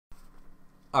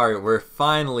Alright, we're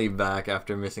finally back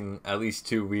after missing at least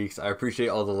 2 weeks. I appreciate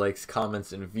all the likes,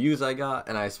 comments, and views I got,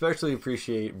 and I especially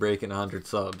appreciate breaking 100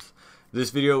 subs. This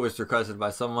video was requested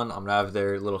by someone. I'm going to have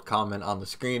their little comment on the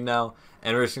screen now,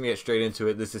 and we're just going to get straight into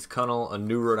it. This is Kunle, a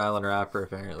new Rhode Island rapper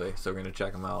apparently, so we're going to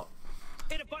check him out.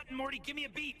 Hit a button, Morty, give me a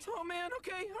beat. Oh man,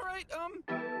 okay, alright,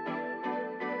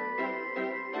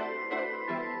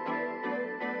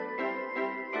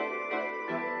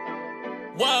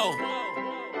 Whoa.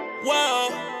 Whoa,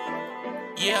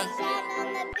 yeah.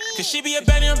 Cause she be a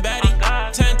Baddie, I'm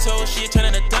Baddie. 10 toes, she a 10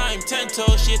 and a dime. 10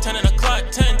 toes, she a 10 and a clock.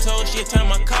 10 toes, she a 10 on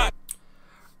my cock.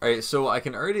 Alright, so I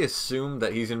can already assume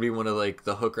that he's gonna be one of like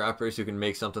the hook rappers who can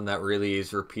make something that really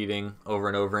is repeating over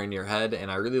and over in your head. And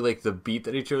I really like the beat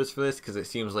that he chose for this because it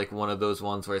seems like one of those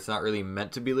ones where it's not really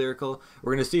meant to be lyrical.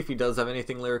 We're gonna see if he does have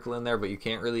anything lyrical in there, but you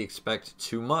can't really expect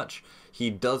too much.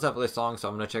 He does have other songs, so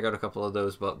I'm gonna check out a couple of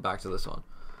those, but back to this one.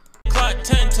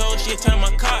 10 toes, she a 10 on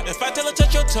my cock. If I tell her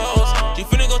touch your toes, she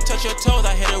finna go touch your toes.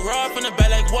 I hit it raw from the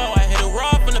back like whoa. I hit it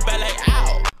raw from the back like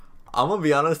ow. I'm gonna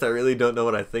be honest, I really don't know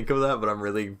what I think of that, but I'm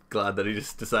really glad that he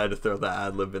just decided to throw that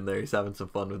ad-lib in there. He's having some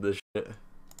fun with this shit.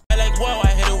 Like whoa,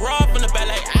 I hit it raw from the back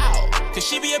like ow. Cause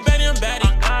she be a Baddie, I'm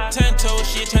Baddie. 10 toes,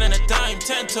 she a 10 and a dime.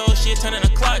 10 toes, she a 10 and a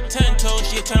clock. 10 toes,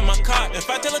 she a 10 on my cock. If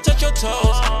I tell her touch your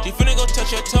toes, she finna go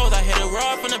touch your toes. I hit it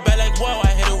raw from the back like whoa.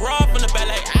 I hit it raw from the back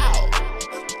like ow.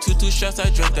 Two shots, I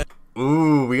drank that.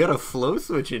 Ooh, we got a flow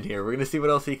switch in here. We're gonna see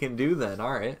what else he can do then.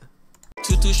 Alright.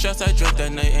 Two shots, I drank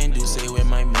that night and do say with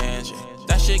my man.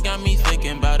 That shit got me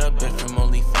thinking about a bitch from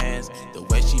OnlyFans. The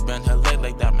way she bend her leg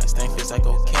like that, my stank feels like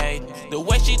okay. The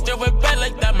way she throw it back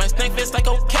like that, my stank feels like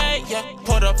okay. Yeah,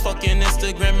 put up fucking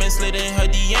Instagram and slid in her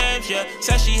DMs. Yeah,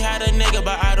 said she had a nigga,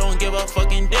 but I don't give a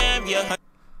fucking damn. Yeah.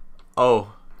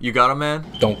 Oh. You got him, man?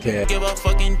 Don't care. Give a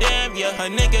fucking damn, yeah.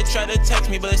 Her nigga try to text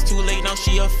me, but it's too late now.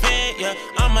 She a fan, yeah.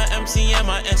 I'm a MC and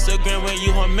my Instagram where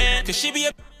you her man. Cause she be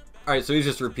a. Alright, so he's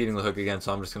just repeating the hook again,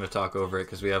 so I'm just gonna talk over it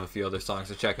because we have a few other songs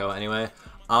to check out anyway.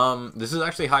 This is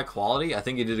actually high quality. I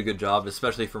think he did a good job,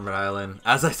 especially from Rhode Island.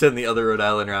 As I said in the other Rhode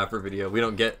Island rapper video, we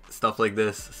don't get stuff like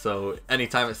this, so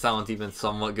anytime it sounds even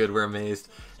somewhat good, we're amazed.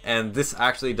 And this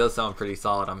actually does sound pretty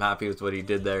solid. I'm happy with what he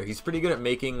did there. He's pretty good at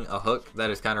making a hook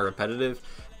that is kind of repetitive,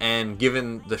 and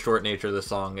given the short nature of the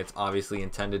song, it's obviously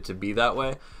intended to be that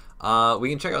way. We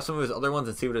can check out some of his other ones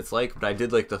and see what it's like, but I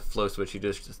did like the flow switch he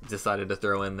just decided to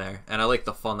throw in there. And I like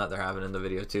the fun that they're having in the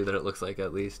video too, that it looks like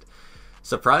at least.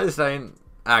 Surprised I didn't...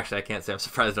 Actually, I can't say I'm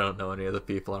surprised I don't know any of the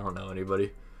people. I don't know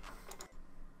anybody.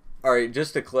 Alright,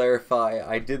 just to clarify,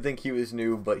 I did think he was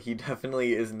new, but he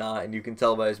definitely is not, and you can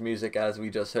tell by his music as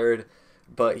we just heard.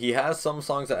 But he has some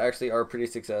songs that actually are pretty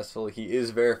successful. He is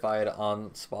verified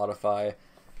on Spotify.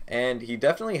 And he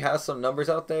definitely has some numbers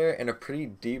out there and a pretty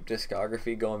deep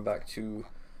discography going back to,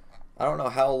 I don't know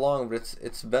how long, but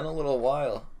it's been a little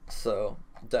while. So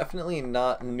definitely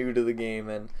not new to the game,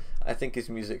 and I think his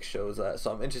music shows that.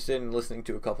 So I'm interested in listening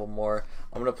to a couple more.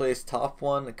 I'm going to play his top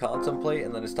one, Contemplate,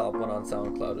 and then his top one on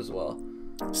Soundcloud as well.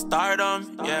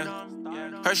 Stardom, yeah.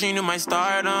 Her, she knew my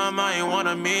stardom, I ain't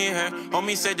wanna meet her.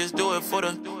 Homie said just do it for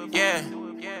the, yeah.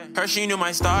 Her, she knew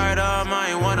my stardom, I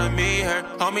ain't wanna meet her.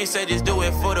 Homie said just do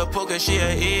it for the poker, she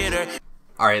a eater.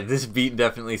 Alright, this beat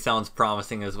definitely sounds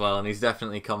promising as well, and he's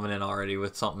definitely coming in already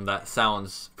with something that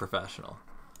sounds professional.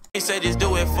 He said just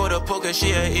do it for the poker,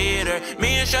 she a eater. Me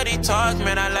and Shorty talk,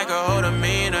 man, I like her whole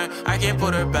demeanor. I can't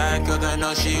put her back, cause I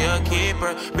know she a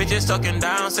keeper. Bitches talking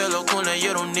down, say look, Kunle,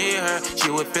 you don't need her. She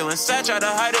was feeling sad, try to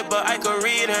hide it, but I could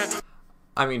read her.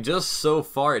 I mean, just so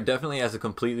far, it definitely has a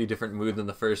completely different mood than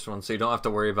the first one, so you don't have to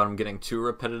worry about him getting too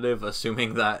repetitive,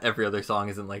 assuming that every other song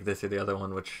isn't like this or the other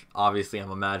one, which obviously I'm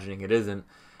imagining it isn't.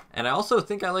 And I also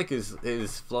think I like his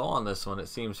flow on this one. It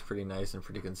seems pretty nice and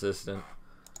pretty consistent.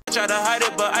 Try to hide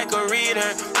it, but I could read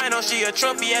her. I know she a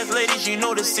trophy ass lady, she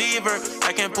no deceiver.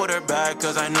 I can't put her back,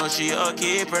 cause I know she a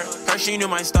keeper. Her, she knew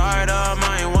my stardom,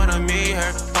 I ain't wanna meet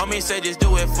her. Homie said just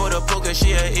do it for the poker,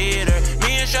 she a eater.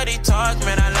 Me and Shorty talk,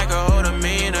 man, I like her whole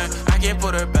demeanor. I can't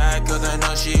put her back, cause I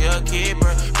know she a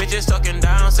keeper. Bitches talking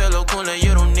down, say look, Kunle,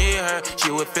 you don't need her.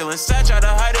 She was feeling sad, try to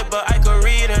hide it, but I could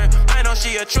read her. I know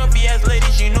she a trophy ass lady,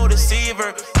 she no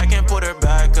deceiver. I can't put her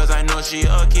back, cause I know she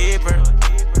a keeper.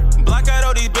 Block out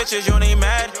all these bitches, you ain't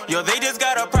mad. Yo, they just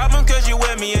got a problem cause you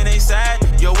with me and they sad.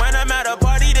 Yo, when I'm at a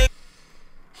party, they...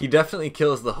 He definitely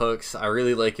kills the hooks. I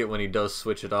really like it when he does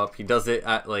switch it up. He does it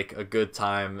at like a good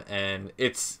time, and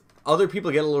it's... Other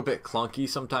people get a little bit clunky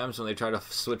sometimes when they try to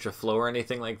switch a flow or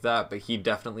anything like that, but he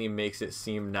definitely makes it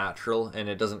seem natural, and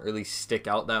it doesn't really stick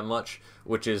out that much,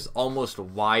 which is almost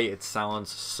why it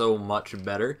sounds so much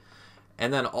better.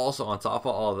 And then also on top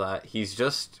of all of that, he's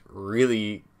just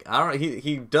really, I don't know,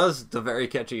 he does the very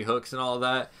catchy hooks and all of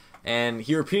that. And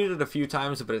he repeated it a few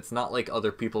times, but it's not like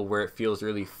other people where it feels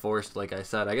really forced, like I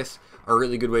said. I guess a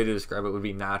really good way to describe it would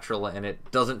be natural, and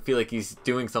it doesn't feel like he's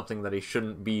doing something that he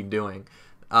shouldn't be doing.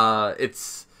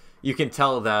 You can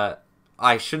tell that,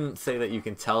 I shouldn't say that you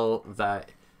can tell that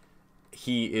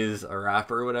he is a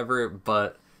rapper or whatever,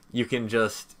 but you can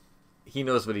just, he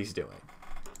knows what he's doing.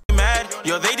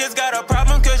 Yo, they just got a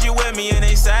problem cause you with me and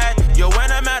they sad. Yo,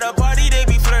 when I'm at a party, they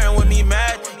be flirting with me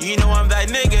mad. You know I'm that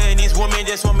nigga and these women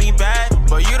just want me bad.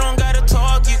 But you don't gotta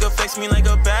talk, you can flex me like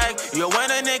a bag. Yo,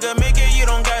 when a nigga make it, you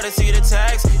don't gotta see the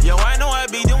tags. Yo, I know I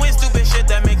be doing stupid shit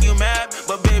that make you mad.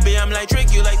 But baby, I'm like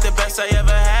Drake, you like the best I ever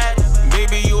had.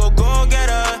 Baby, you a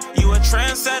go-getter, you a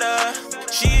trendsetter.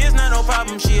 She is not no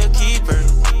problem, she a keeper.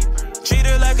 Treat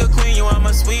her like a queen, you I'm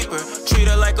a sweeper. Treat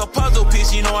her like a puzzle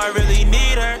piece, you know I really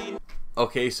need her.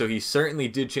 Okay, so he certainly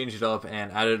did change it up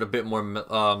and added a bit more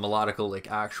melodical, like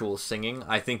actual singing.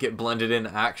 I think it blended in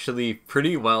actually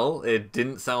pretty well. It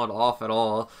didn't sound off at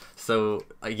all. So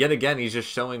yet again, he's just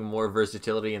showing more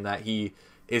versatility in that he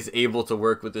is able to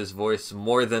work with his voice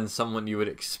more than someone you would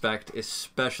expect,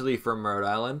 especially from Rhode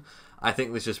Island. I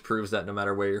think this just proves that no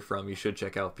matter where you're from, you should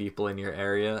check out people in your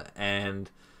area. And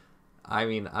I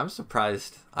mean, I'm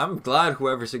surprised. I'm glad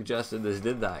whoever suggested this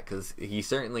did that, because he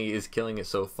certainly is killing it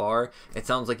so far. It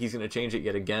sounds like he's going to change it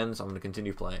yet again, so I'm going to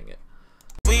continue playing it.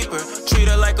 Treat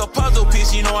her like a puzzle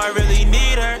piece, you know I really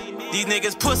need her. These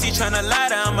niggas pussy tryna lie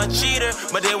that I'm a cheater.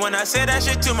 But then when I say that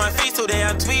shit to my face today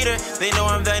on Twitter, they know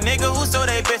I'm that nigga who stole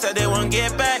they bitch that they won't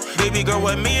get back. Baby girl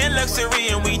with me in luxury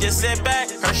and we just sit back.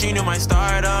 Her, she knew my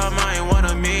stardom, I ain't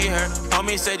wanna meet her.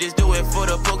 Homie said just do it for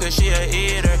the pool cause she a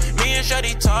eater. Me and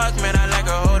Shorty talk, man, I like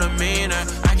her whole demeanor.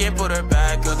 I can't put her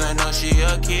back cause I know she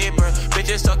a keeper.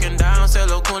 Bitches talking down, say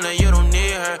look Kunle, you don't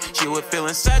need her. She was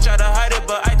feeling sad, try to hide it,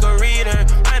 but I could read her.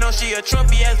 I know she a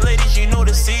trophy ass lady, she no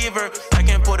deceiver. I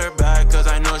can't put her back cause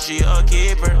I know she a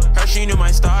keeper. Her, she knew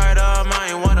my stardom,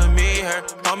 I ain't wanna meet her.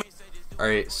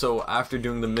 Alright, so after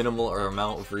doing the minimal or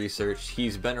amount of research,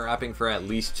 he's been rapping for at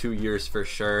least 2 years for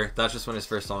sure. That's just when his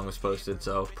first song was posted,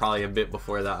 so probably a bit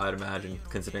before that, I'd imagine,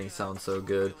 considering it sounds so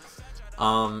good.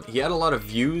 He had a lot of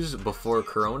views before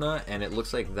Corona, and it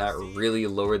looks like that really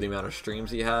lowered the amount of streams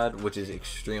he had, which is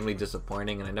extremely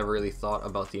disappointing, and I never really thought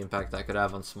about the impact that could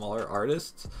have on smaller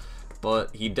artists.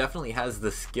 But he definitely has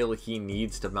the skill he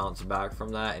needs to bounce back from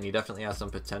that, and he definitely has some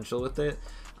potential with it.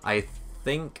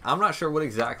 I'm not sure what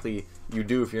exactly you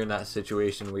do if you're in that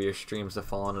situation where your streams have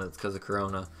fallen and it's because of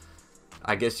Corona.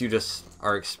 I guess you just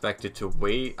are expected to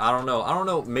wait. I don't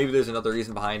know. Maybe there's another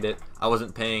reason behind it. I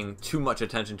wasn't paying too much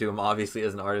attention to him, obviously,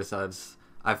 as an artist.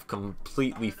 I've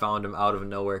completely found him out of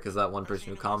nowhere because that one person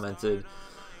who commented.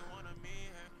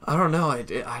 I don't know.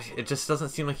 It just doesn't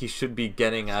seem like he should be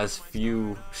getting as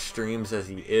few streams as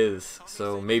he is.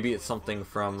 So maybe it's something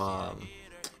from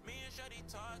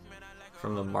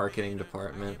the marketing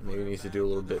department. Maybe he needs to do a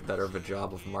little bit better of a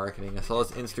job of marketing. I saw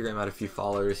his Instagram had a few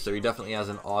followers, so he definitely has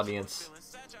an audience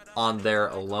on there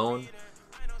alone.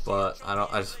 But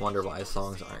I just wonder why his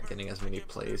songs aren't getting as many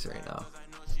plays right now.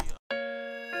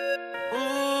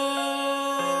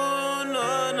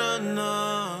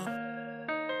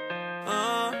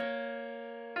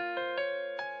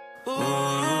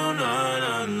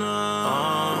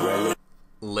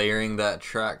 Layering that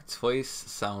track twice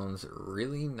sounds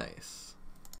really nice.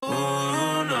 A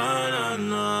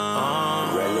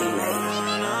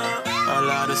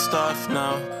lot of stuff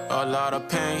now, a lot of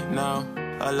pain now,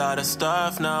 a lot of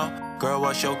stuff now. Girl,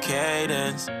 what's your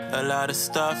cadence? A lot of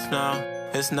stuff now,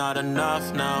 it's not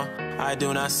enough now. I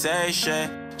do not say shit.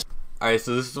 Alright,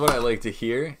 so this is what I like to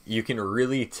hear. You can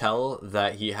really tell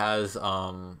that he has,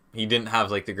 he didn't have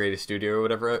like the greatest studio or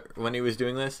whatever when he was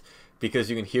doing this, because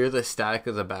you can hear the static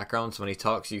of the background. So when he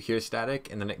talks, you hear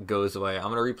static and then it goes away.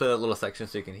 I'm going to replay that little section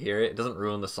so you can hear it. It doesn't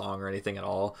ruin the song or anything at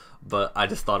all, but I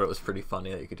just thought it was pretty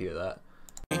funny that you could hear that.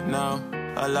 No,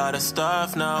 a lot of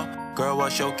stuff now. Girl,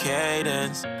 what's your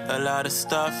cadence? A lot of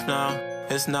stuff now,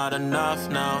 it's not enough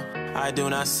now. I do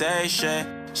not say shit.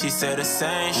 She said the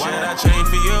same shit. Why did I change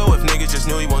for you if niggas just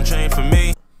knew he won't change for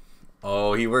me?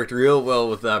 Oh, he worked real well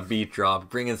with that beat drop,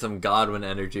 bringing some Godwin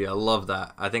energy. I love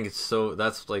that. I think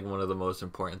that's like one of the most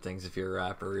important things if you're a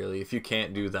rapper, really. If you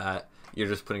can't do that, you're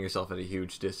just putting yourself at a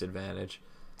huge disadvantage.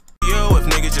 You, if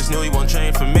niggas just knew he won't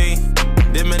change for me.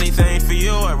 Did many things for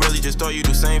you, I really just thought you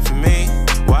do same for me.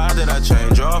 Why did I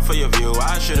change all for your view?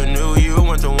 I should've knew you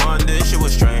went to one, this shit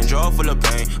was strange, all full of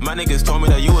pain. My niggas told me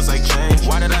that you was like change.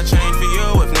 Why did I change for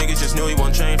you if niggas just knew he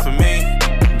won't change for me?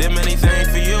 Did many things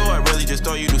for you, I really just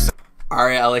thought you do same.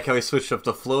 Alright, I like how he switched up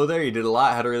the flow there. He did a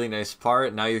lot, had a really nice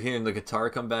part. Now you're hearing the guitar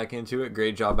come back into it.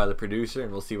 Great job by the producer,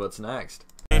 and we'll see what's next.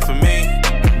 For me,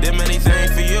 did many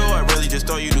things for you. I really just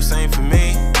thought you do same for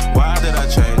me. Why did I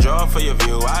change all for your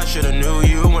view? I should've knew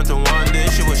you went to one.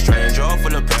 This shit was strange, all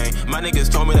full of pain. My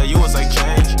niggas told me that you was like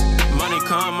change. Money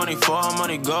come, money fall,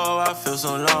 money go. I feel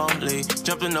so lonely.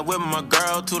 Jumped in the whip with my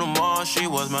girl to the mall. She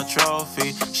was my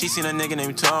trophy. She seen a nigga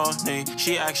named Tony.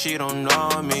 She act she don't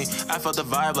know me. I felt the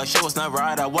vibe like shit was not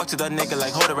right. I walked to that nigga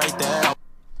like hold it right there.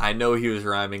 I know he was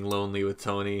rhyming lonely with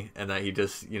Tony, and that he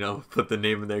just, you know, put the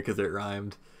name in there because it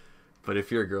rhymed. But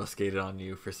if your girl skated on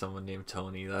you for someone named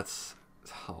Tony, that's...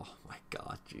 Oh my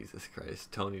god, Jesus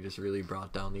Christ. Tony just really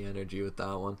brought down the energy with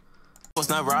that one. Was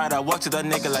not right. I walked to that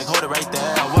nigga like hold it right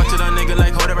there. I walked to that nigga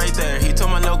like hold it right there. He told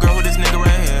my little girl who this nigga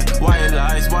right here. Why it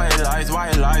lies, why it lies, why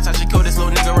it lies. I should kill this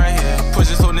little nigga right here. Push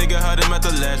this little nigga, hurt him at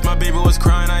the ledge. My baby was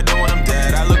crying, I don't want him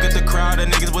dead. I look at the crowd,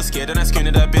 and niggas was scared, and I screamed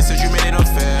at that bitch, since you made it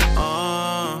unfair.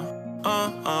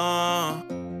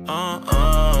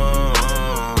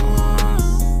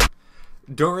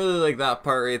 Don't really like that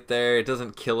part right there. It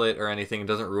doesn't kill it or anything. It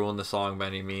doesn't ruin the song by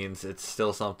any means. It's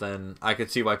still something. I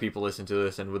could see why people listen to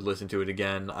this and would listen to it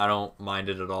again. I don't mind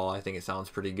it at all. I think it sounds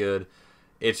pretty good.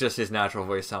 It's just his natural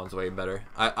voice sounds way better.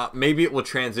 Maybe it will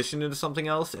transition into something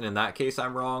else, and in that case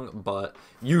I'm wrong. But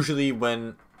usually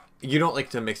when you don't like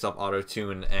to mix up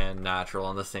auto-tune and natural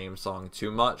on the same song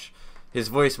too much, his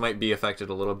voice might be affected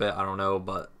a little bit. I don't know,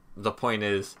 but the point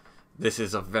is, this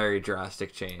is a very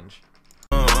drastic change.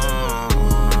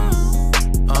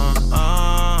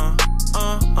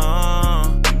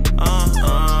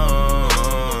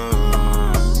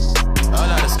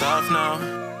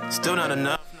 Still not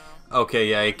enough. Okay,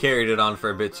 yeah, he carried it on for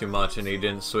a bit too much and he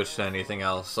didn't switch to anything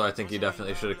else, so I think he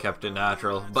definitely should have kept it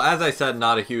natural. But as I said,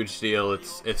 not a huge deal.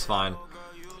 It's fine.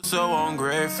 So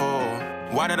ungrateful.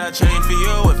 Why did I change for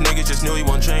you if niggas just knew you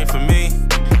won't change for me?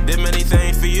 Did many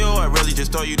things for you, I really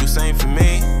just thought you do same for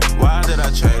me. Why did I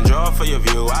change all for your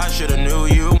view? I should've knew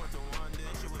you.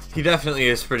 He definitely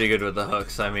is pretty good with the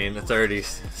hooks. I mean, it's already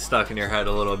stuck in your head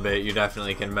a little bit. You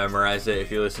definitely can memorize it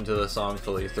if you listen to the song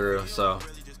fully through, so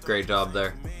great job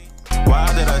there. Why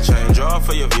did I change all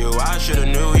for your view? I should've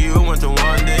knew you went to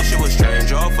one. This shit was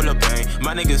strange, all full of pain.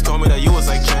 My niggas told me that you was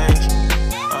like change.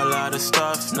 A lot of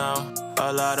stuff now,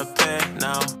 a lot of pain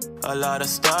now, a lot of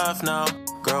stuff now.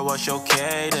 Girl, what's your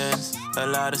cadence? A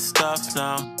lot of stuff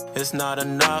now, it's not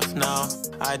enough now.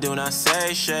 I do not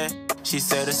say shit, she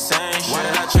said the same shit. Why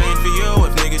did I change for you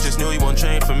if niggas just knew you won't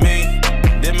change for me?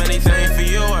 Did many things for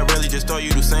you, I really just thought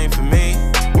you do same for me.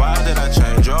 Why did I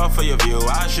change all for your view?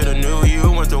 I should've knew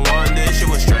you went to one. This shit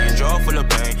was strange, all full of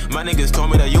pain. My niggas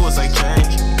told me that you was like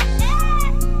change.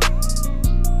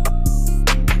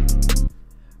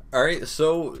 Alright,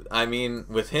 so, I mean,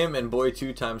 with him and Boy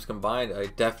 2 times combined, I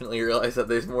definitely realized that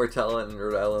there's more talent in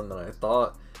Rhode Island than I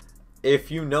thought.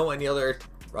 If you know any other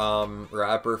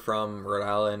rapper from Rhode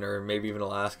Island or maybe even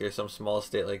Alaska or some small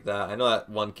state like that, I know that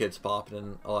one kid's popping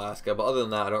in Alaska, but other than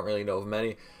that, I don't really know of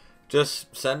many.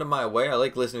 Just send them my way. I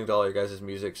like listening to all your guys'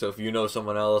 music, so if you know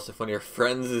someone else, if one of your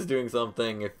friends is doing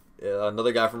something, if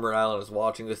another guy from Rhode Island is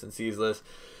watching this and sees this,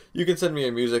 you can send me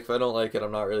your music. If I don't like it,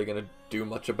 I'm not really going to do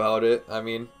much about it. I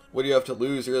mean, what do you have to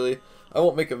lose, really? I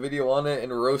won't make a video on it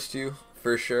and roast you,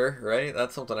 for sure, right?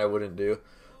 That's something I wouldn't do.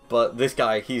 But this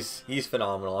guy, he's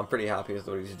phenomenal. I'm pretty happy with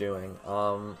what he's doing.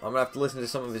 I'm going to have to listen to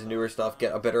some of his newer stuff,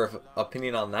 get a better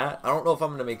opinion on that. I don't know if I'm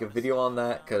going to make a video on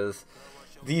that, because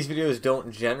these videos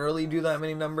don't generally do that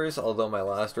many numbers, although my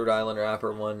last Rhode Island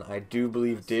rapper one, I do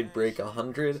believe, did break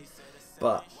 100.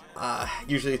 But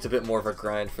usually it's a bit more of a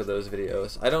grind for those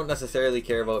videos. I don't necessarily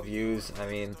care about views. I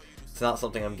mean, it's not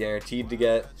something I'm guaranteed to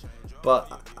get.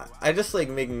 But I just like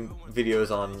making videos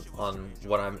on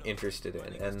what I'm interested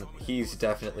in. And he's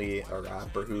definitely a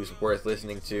rapper who's worth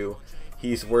listening to.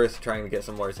 He's worth trying to get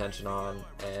some more attention on.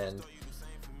 And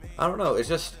I don't know, it's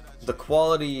just the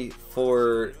quality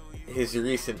for his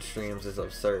recent streams is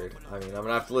absurd. I mean, I'm going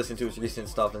to have to listen to his recent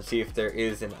stuff and see if there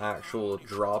is an actual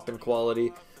drop in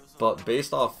quality. But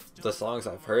based off the songs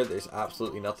I've heard, there's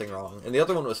absolutely nothing wrong. And the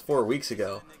other one was 4 weeks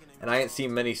ago. And I ain't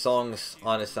seen many songs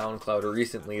on his SoundCloud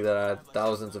recently that had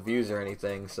thousands of views or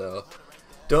anything. So,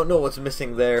 don't know what's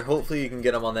missing there. Hopefully you can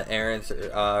get him on the Aaron's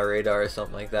radar or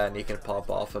something like that. And he can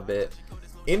pop off a bit.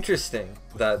 Interesting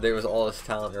that there was all this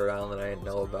talent around that I didn't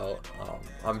know about.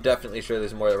 I'm definitely sure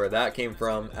there's more where that came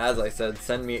from. As I said,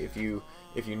 send me if you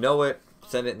know it.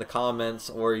 Send it in the comments.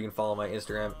 Or you can follow my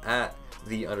Instagram at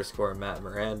 _Matt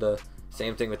Miranda.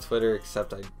 Same thing with Twitter,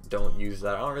 except I don't use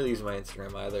that. I don't really use my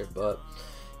Instagram either, but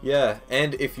yeah.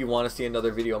 And if you want to see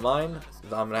another video of mine,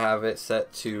 I'm gonna have it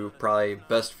set to probably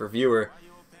best for viewer.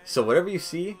 So whatever you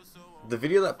see, the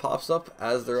video that pops up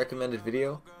as the recommended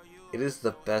video, it is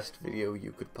the best video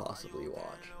you could possibly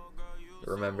watch.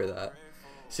 Remember that.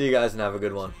 See you guys and have a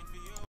good one.